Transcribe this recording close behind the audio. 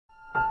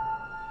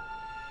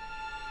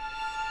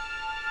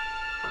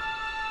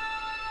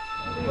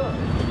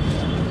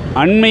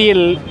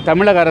அண்மையில்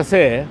தமிழக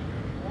அரசு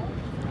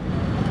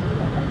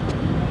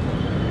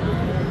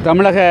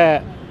தமிழக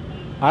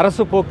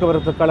அரசு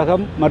போக்குவரத்து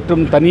கழகம்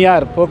மற்றும்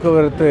தனியார்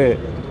போக்குவரத்து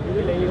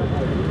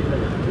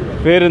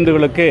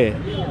பேருந்துகளுக்கு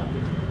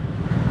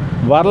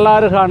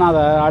வரலாறு காணாத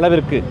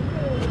அளவிற்கு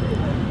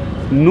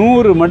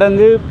 100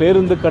 மடங்கு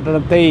பேருந்து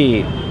கட்டணத்தை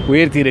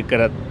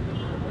உயர்த்தியிருக்கிறது.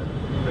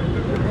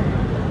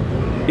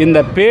 இந்த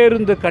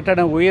பேருந்து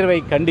கட்டண உயர்வை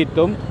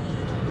கண்டித்தும்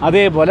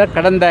அதேபோல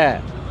கடந்த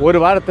ஒரு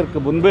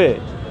வாரத்திற்கு முன்பு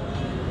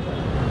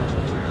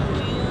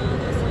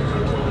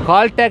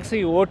கால் டாக்ஸி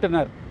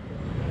ஓட்டுநர்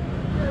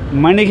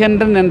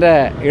மணிகண்டன் என்ற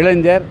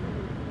இளைஞர்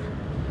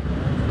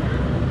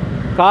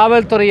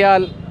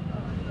காவல்துறையால்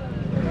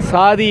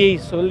சாதியை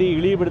சொல்லி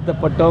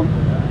இழிவுபடுத்தப்பட்டோம்,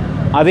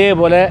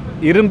 அதேபோல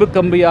இரும்பு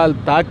கம்பியால்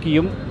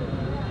தாக்கியும்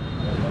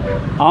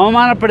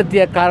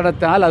அவமானப்படுத்திய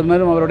காரணத்தினால் அது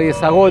மேலும் அவருடைய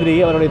சகோதரி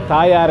அவருடைய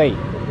தாயாரை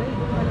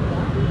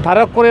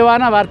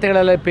தரக்குறைவான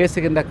வார்த்தைகளில்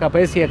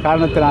பேசிய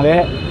காரணத்தினாலே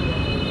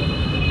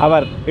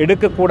அவர்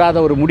எடுக்கக்கூடாத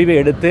ஒரு முடிவை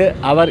எடுத்து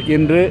அவர்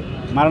இன்று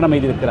மரணம்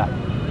எய்திருக்கிறார்.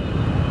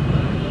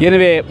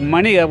 எனவே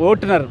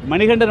ஓட்டுநர்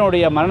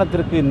மணிகண்டனுடைய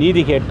மரணத்திற்கு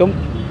நீதி கேட்டும்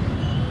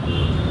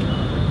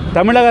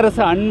தமிழக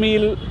அரசு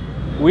அண்மையில்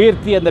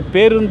உயர்த்தி அந்த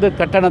பேருந்து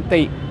கட்டணத்தை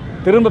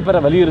திரும்ப பெற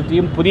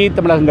வலியுறுத்தியும் புதிய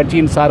தமிழகம்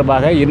கட்சியின்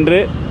சார்பாக இன்று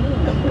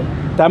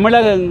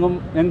தமிழகம்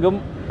எங்கும்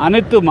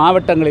அனைத்து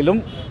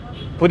மாவட்டங்களிலும்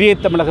புதிய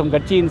தமிழகம்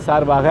கட்சியின்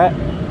சார்பாக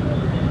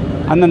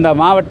அந்தந்த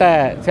மாவட்ட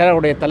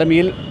செயலர்களுடைய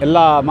தலைமையில்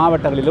எல்லா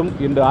மாவட்டங்களிலும்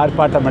இன்று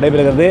ஆர்ப்பாட்டம்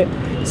நடைபெறுகிறது.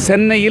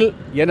 சென்னையில்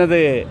எனது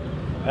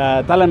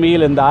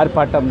தலைமையில் இந்த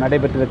ஆர்ப்பாட்டம்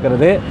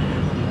நடைபெற்றிருக்கிறது.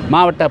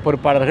 மாவட்ட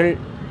பொறுப்பாளர்கள்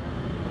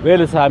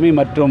வேலுசாமி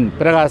மற்றும்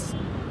பிரகாஷ்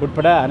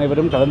உட்பட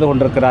அனைவரும் கலந்து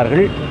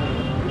கொண்டிருக்கிறார்கள்.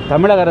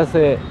 தமிழக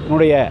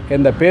அரசினுடைய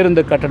இந்த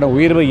பேருந்து கட்டண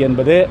உயர்வு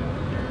என்பது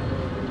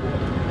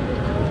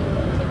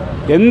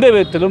எந்த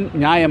விதத்திலும்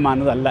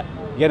நியாயமானது அல்ல.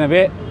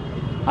 எனவே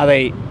அதை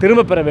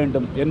திரும்ப பெற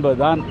வேண்டும்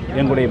என்பதுதான்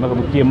எங்களுடைய மிக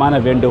முக்கியமான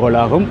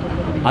வேண்டுகோளாகும்.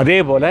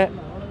 அதேபோல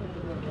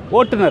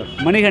ஓட்டுநர்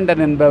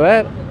மணிகண்டன்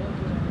என்பவர்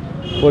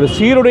ஒரு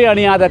சீருடை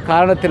அணியாத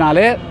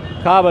காரணத்தினாலே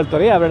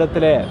காவல்துறை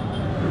அவரிடத்தில்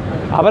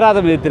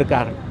அபராதம்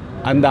விதித்திருக்கார்கள்.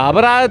 அந்த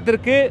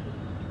அபராதத்திற்கு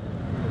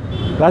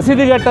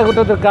ரசீது கேட்ட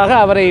குற்றத்திற்காக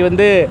அவரை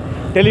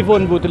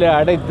டெலிஃபோன் பூத்தில்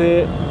அடைத்து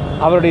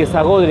அவருடைய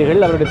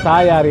சகோதரிகள் அவருடைய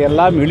தாயார்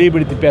எல்லாம்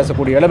இழிவுபடுத்தி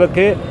பேசக்கூடிய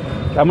அளவுக்கு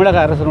தமிழக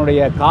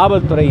அரசினுடைய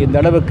காவல்துறை இந்த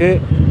அளவுக்கு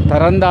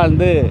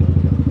தரந்தாழ்ந்து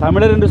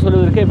தமிழர் என்று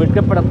சொல்வதற்கே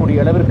வெட்கப்படக்கூடிய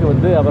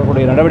அளவிற்கு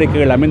அவர்களுடைய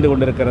நடவடிக்கைகள் அமைந்து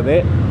கொண்டிருக்கிறது.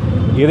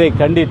 இதை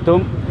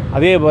கண்டித்தும்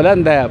அதேபோல்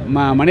அந்த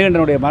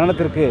மணிகண்டனுடைய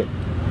மரணத்திற்கு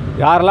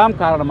யாரெல்லாம்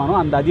காரணமானோ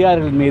அந்த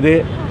அதிகாரிகள் மீது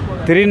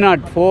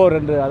 304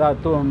 என்று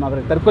அதாவது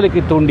அவரை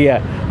தற்கொலைக்கு தூண்டிய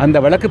அந்த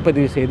வழக்கு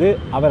பதிவு செய்து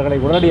அவர்களை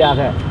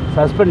உடனடியாக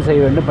சஸ்பெண்ட் செய்ய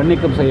வேண்டும்,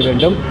 பணிநீக்கம் செய்ய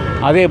வேண்டும்.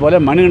 அதேபோல்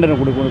மணிகண்டன்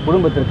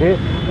குடும்பத்திற்கு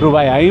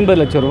 ₹50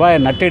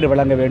 லட்சம் நட்டீடு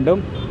வழங்க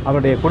வேண்டும்,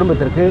 அவருடைய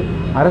குடும்பத்திற்கு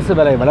அரசு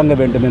வேலை வழங்க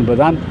வேண்டும்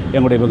என்பதுதான்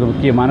எங்களுடைய மிக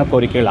முக்கியமான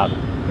கோரிக்கைகள்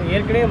ஆகும்.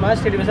 ஏற்கனவே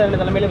மாஜிஸ்ட்ரேட் விசாரணை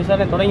தலைமையில்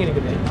விசாரணை தொடங்கி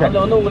இருக்குது.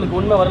 அதில் உங்களுக்கு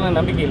உண்மை வரணும்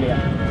நம்பிக்கை இல்லையா?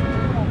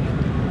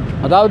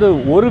 அதாவது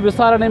ஒரு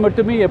விசாரணை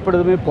மட்டுமே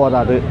எப்பொழுதுமே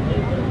போதாது.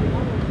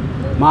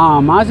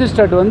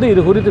 மாஜிஸ்ட்ரேட்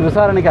இது குறித்து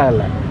விசாரணைக்காக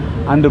இல்லை,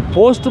 அந்த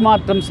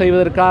போஸ்ட்மார்ட்டம்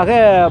செய்வதற்காக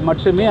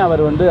மட்டுமே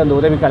அவர் அந்த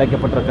உதவிக்கு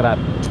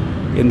அழைக்கப்பட்டிருக்கிறார்.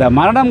 இந்த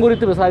மரணம்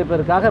குறித்து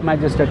விசாரிப்பதற்காக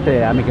மாஜிஸ்ட்ரேட்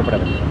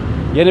அமைக்கப்படவில்லை.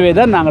 எனவே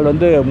தான் நாங்கள்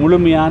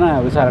முழுமையான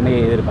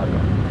விசாரணையை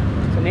எதிர்பார்க்கிறோம்.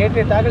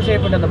 நேற்று தாக்கல்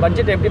செய்யப்பட்ட அந்த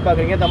பட்ஜெட்டை எப்படி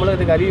பார்க்குறீங்க?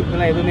 தமிழகத்துக்கு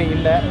அறிவிப்புலாம் எதுவுமே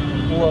இல்லை,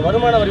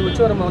 வருமான வரி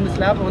உச்சவரம்பு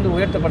ஸ்லாப்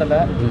உயர்த்தப்படலை,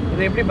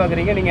 இதை எப்படி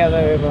பார்க்குறீங்க நீங்கள்?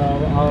 அதை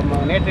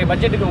நேற்றைய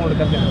பட்ஜெட்டுக்கு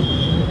உங்களுக்கு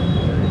கருத்து?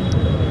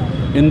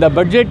 இந்த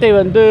பட்ஜெட்டை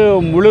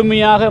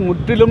முழுமையாக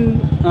முற்றிலும்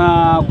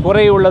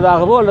குறை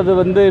உள்ளதாகவோ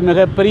அல்லது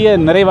மிகப்பெரிய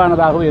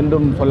நிறைவானதாகவோ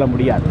என்றும் சொல்ல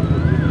முடியாது.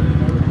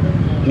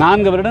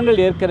 4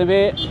 வருடங்கள்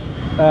ஏற்கனவே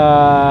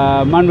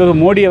மாண்புமிகு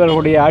மோடி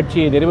அவர்களுடைய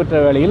ஆட்சியை நிறைவேற்ற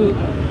வேளையில்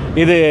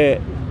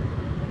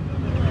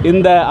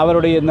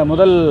அவருடைய இந்த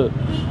முதல்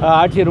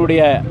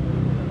ஆட்சியினுடைய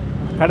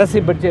கடைசி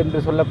பட்ஜெட்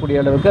என்று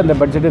சொல்லக்கூடிய அளவுக்கு அந்த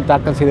பட்ஜெட்டை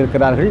தாக்கல்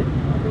செய்திருக்கிறார்கள்.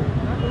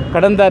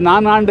 கடந்த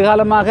 4 ஆண்டு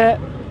காலமாக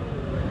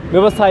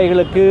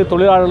விவசாயிகளுக்கு,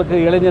 தொழிலாளர்களுக்கு,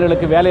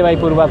 இளைஞர்களுக்கு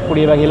வேலைவாய்ப்பு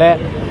உருவாக்கக்கூடிய வகையில்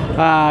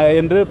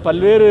என்று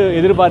பல்வேறு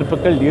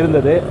எதிர்பார்ப்புகள்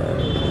இருந்தது.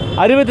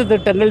 அறிவித்த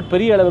திட்டங்கள்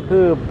பெரிய அளவுக்கு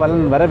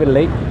பலன்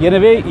வரவில்லை.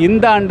 எனவே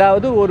இந்த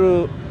ஆண்டாவது ஒரு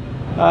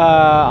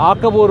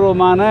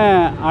ஆக்கப்பூர்வமான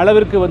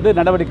அளவிற்கு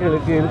நடவடிக்கைகள்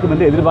இருக்கும்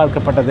என்று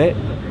எதிர்பார்க்கப்பட்டது.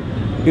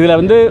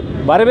 இதில்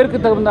வரவேற்க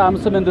தகுந்த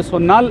அம்சம் என்று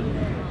சொன்னால்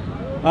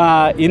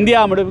இந்தியா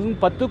முழுவதும்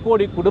 10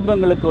 கோடி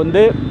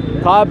குடும்பங்களுக்கு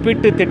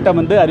காப்பீட்டு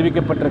திட்டம்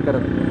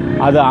அறிவிக்கப்பட்டிருக்கிறது.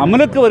 அது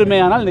அமலுக்கு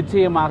வருமையானால்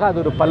நிச்சயமாக அது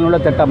ஒரு பலனுள்ள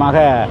திட்டமாக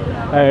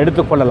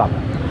எடுத்துக்கொள்ளலாம்.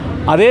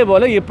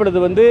 அதேபோல்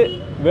இப்பொழுது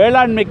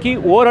வேளாண்மைக்கு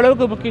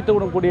ஓரளவுக்கு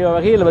முக்கியத்துவம் கூடிய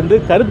வகையில்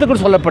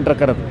கருத்துக்கள்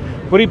சொல்லப்பட்டிருக்கிறது.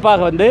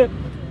 குறிப்பாக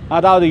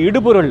அதாவது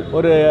இடுபொருள்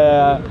ஒரு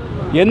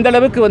எந்த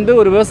அளவுக்கு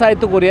ஒரு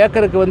விவசாயத்துக்கு ஒரு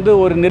ஏக்கருக்கு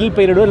ஒரு நெல்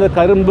பயிரிடுவது அல்லது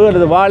கரும்பு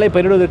அல்லது வாழை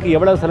பயிரிடுவதற்கு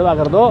எவ்வளவு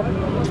செலவாகிறதோ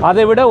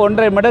அதை விட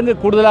 1.5 மடங்கு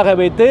கூடுதலாக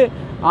வைத்து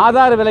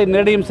ஆதார விலை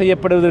நிர்ணயம்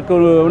செய்யப்படுவதற்கு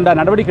உண்டான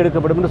நடவடிக்கை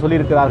எடுக்கப்படும் என்று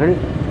சொல்லியிருக்கிறார்கள்.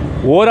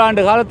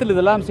 ஓராண்டு காலத்தில்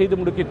இதெல்லாம் செய்து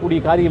முடிக்கக்கூடிய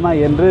காரியமா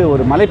என்று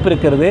ஒரு மலைப்பு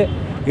இருக்கிறது.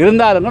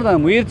 இருந்தாலும் கூட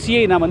அந்த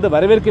முயற்சியை நாம் வந்து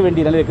வரவேற்க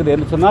வேண்டிய நிலை இருக்குது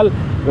என்று சொன்னால்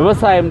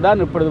விவசாயம்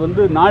தான் இப்பொழுது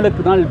வந்து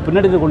நாளுக்கு நாள்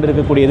பின்னடைந்து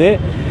கொண்டிருக்கக்கூடியது.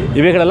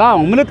 இவைகளெல்லாம்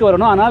அமலுக்கு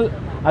வரணும். ஆனால்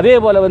அதே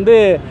போல் வந்து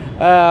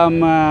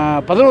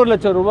 11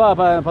 லட்சம் ரூபா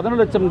 11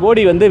 லட்சம்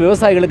கோடி வந்து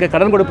விவசாயிகளுக்கு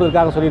கடன்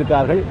கொடுப்பதற்காக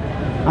சொல்லியிருக்கார்கள்.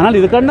 ஆனால்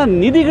இதுக்கான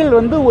நிதிகள்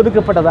வந்து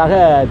ஒதுக்கப்பட்டதாக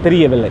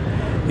தெரியவில்லை.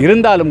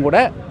 இருந்தாலும் கூட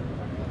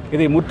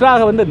இதை முற்றாக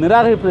வந்து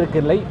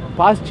நிராகரிப்பதற்கில்லை,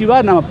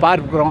 பாசிட்டிவாக நம்ம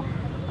பார்க்கிறோம்.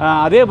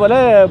 அதே போல்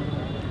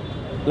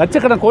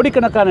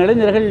கோடிக்கணக்கான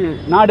இளைஞர்கள்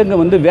நாடுங்க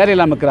வந்து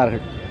வேலையில்லாமல்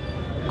இருக்கிறார்கள்.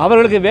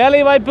 அவர்களுக்கு வேலை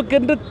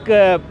வாய்ப்புக்கென்று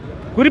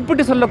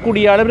குறிப்பிட்டு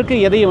சொல்லக்கூடிய அளவிற்கு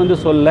எதையும் வந்து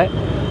சொல்ல,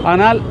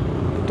 ஆனால்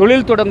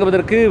தொழில்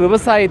தொடங்குவதற்கு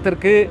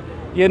விவசாயத்திற்கு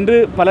என்று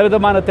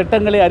பலவிதமான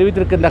திட்டங்களை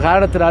அறிவித்திருக்கின்ற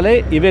காரணத்தினாலே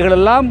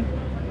இவைகளெல்லாம்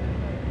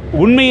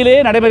உண்மையிலேயே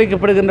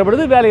நடைமுறைக்கப்படுகின்ற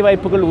பொழுது வேலை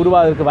வாய்ப்புகள்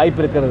உருவாவதற்கு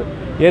வாய்ப்பு இருக்கிறது.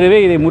 எனவே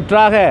இதை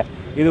முற்றாக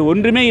இது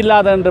ஒன்றுமே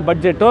இல்லாத என்ற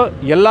பட்ஜெட்டோ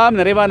எல்லாம்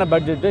நிறைவான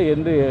பட்ஜெட்டோ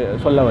என்று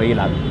சொல்ல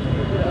இயலாது.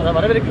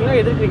 வரவேற்கிறீங்களா,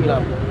 எதிர்க்கிறீங்களா?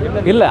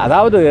 இல்லை,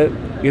 அதாவது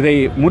இதை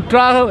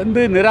முற்றாக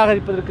வந்து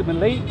நிராகரிப்பதற்கும்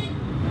இல்லை,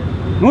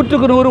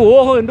 100க்கு 100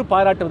 ஓஹோ என்று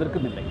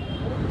பாராட்டுவதற்கும் இல்லை.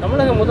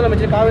 தமிழக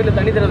முதலமைச்சர் காவிரியில்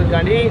தண்ணி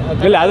தருவதற்காண்டி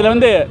இல்லை, அதில்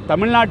வந்து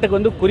தமிழ்நாட்டுக்கு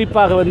வந்து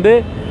குறிப்பாக வந்து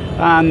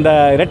அந்த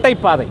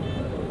இரட்டைப்பாதை,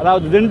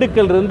 அதாவது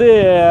திண்டுக்கல்லிருந்து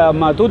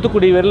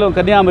தூத்துக்குடி வரலும்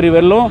கன்னியாகுமரி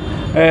வரலும்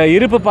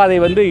இருப்பு பாதை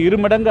வந்து 2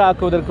 மடங்கு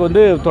ஆக்குவதற்கு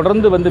வந்து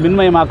தொடர்ந்து வந்து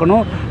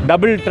மின்மயமாக்கணும்,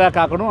 டபுள் ட்ராக்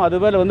ஆக்கணும்.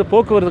 அதுபோல் வந்து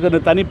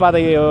போக்குவரத்துக்கு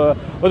தனிப்பாதையை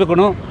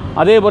ஒதுக்கணும்.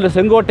 அதே போல்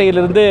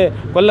செங்கோட்டையிலிருந்து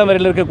கொல்லம்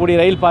வரையில் இருக்கக்கூடிய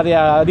ரயில் பாதையை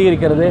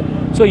அதிகரிக்கிறது.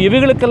 ஸோ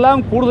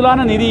இவைகளுக்கெல்லாம்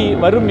கூடுதலான நிதி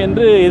வரும்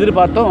என்று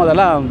எதிர்பார்த்தோம்,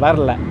 அதெல்லாம்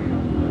வரல.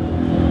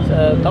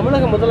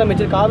 தமிழக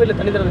முதலமைச்சர் காவிரியில்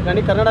தண்ணி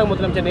தரதுக்காண்டி கர்நாடக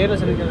முதலமைச்சர் நேரில்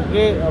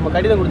சந்திக்கிறதுக்கு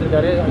கடிதம்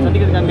கொடுத்துருக்காரு.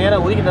 சந்திக்கிறதுக்கான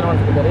நேரம் ஒதுக்கி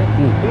தரணும்னு சொல்லியிருக்காரு.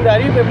 இந்த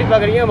அறிவிப்பு எப்படி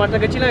பார்க்குறீங்க? மற்ற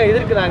கட்சியெலாம்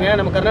எதிர்க்கிறாங்க,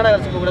 நம்ம கர்நாடக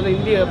அரசு கூடாது,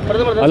 இந்திய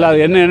பிரதமர் அல்ல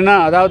என்னென்னா,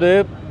 அதாவது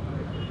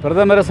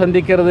பிரதமரை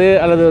சந்திக்கிறது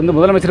அல்லது வந்து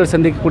முதலமைச்சரை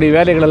சந்திக்கக்கூடிய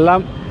வேலைகள்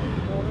எல்லாம்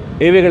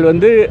இவைகள்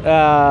வந்து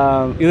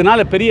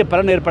இதனால் பெரிய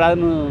பலன்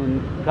ஏற்படாதுன்னு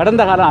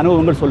கடந்த கால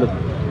அனுபவங்கள் சொல்லுது.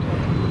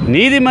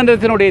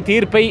 நீதிமன்றத்தினுடைய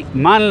தீர்ப்பை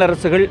மாநில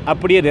அரசுகள்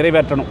அப்படியே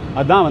நிறைவேற்றணும்.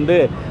 அதுதான் வந்து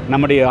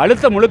நம்முடைய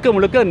அழுத்தம்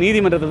முழுக்க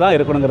நீதிமன்றத்தில் தான்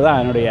இருக்கணுங்கிறது தான்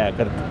என்னுடைய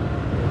கருத்து.